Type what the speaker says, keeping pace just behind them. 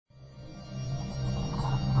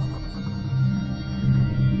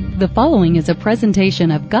The following is a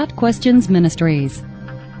presentation of Got Questions Ministries.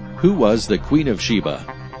 Who was the Queen of Sheba?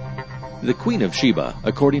 The Queen of Sheba,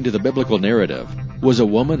 according to the biblical narrative, was a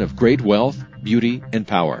woman of great wealth, beauty, and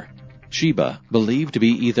power. Sheba, believed to be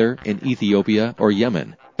either in Ethiopia or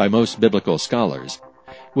Yemen by most biblical scholars,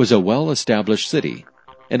 was a well-established city,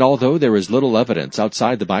 and although there is little evidence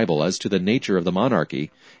outside the Bible as to the nature of the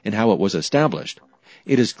monarchy and how it was established,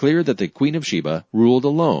 it is clear that the Queen of Sheba ruled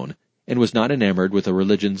alone and was not enamored with the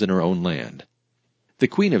religions in her own land. The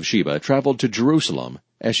Queen of Sheba traveled to Jerusalem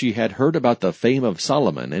as she had heard about the fame of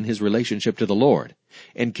Solomon and his relationship to the Lord,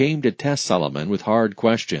 and came to test Solomon with hard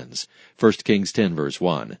questions. 1 Kings 10 verse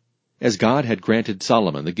 1. As God had granted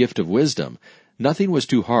Solomon the gift of wisdom, nothing was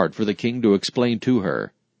too hard for the king to explain to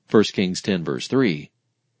her. 1 Kings 10 verse 3.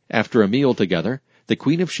 After a meal together, the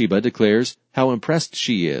Queen of Sheba declares how impressed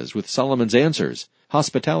she is with Solomon's answers,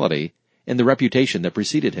 hospitality, and the reputation that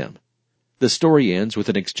preceded him. The story ends with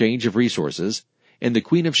an exchange of resources, and the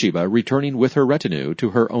Queen of Sheba returning with her retinue to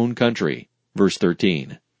her own country. Verse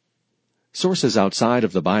 13. Sources outside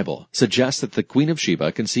of the Bible suggest that the Queen of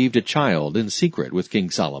Sheba conceived a child in secret with King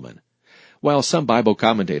Solomon, while some Bible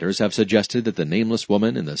commentators have suggested that the nameless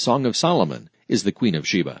woman in the Song of Solomon is the Queen of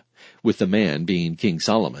Sheba, with the man being King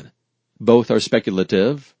Solomon. Both are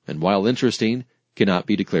speculative, and while interesting, cannot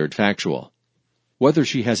be declared factual. Whether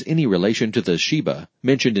she has any relation to the Sheba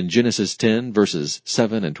mentioned in Genesis 10 verses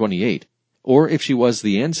 7 and 28, or if she was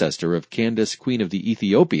the ancestor of Candace, Queen of the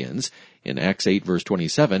Ethiopians, in Acts 8 verse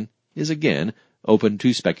 27, is again open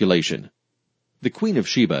to speculation. The Queen of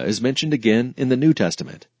Sheba is mentioned again in the New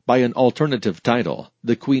Testament by an alternative title,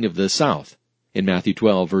 the Queen of the South, in Matthew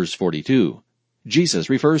 12 verse 42. Jesus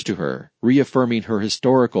refers to her, reaffirming her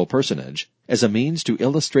historical personage, as a means to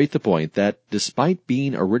illustrate the point that, despite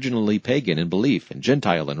being originally pagan in belief and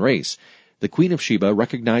Gentile in race, the Queen of Sheba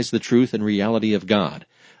recognized the truth and reality of God,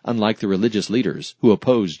 unlike the religious leaders who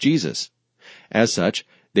opposed Jesus. As such,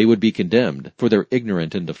 they would be condemned for their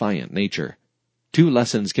ignorant and defiant nature. Two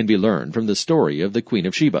lessons can be learned from the story of the Queen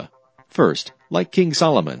of Sheba. First, like King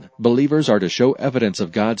Solomon, believers are to show evidence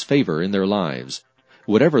of God's favor in their lives,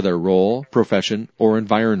 whatever their role, profession, or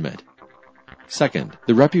environment. Second,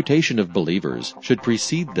 the reputation of believers should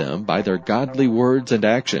precede them by their godly words and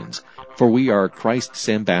actions, for we are Christ's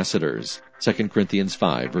ambassadors. 2 Corinthians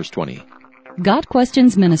 5 verse 20. Got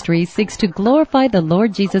Questions Ministry seeks to glorify the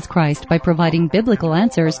Lord Jesus Christ by providing biblical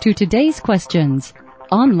answers to today's questions.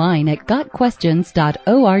 Online at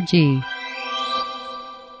gotquestions.org.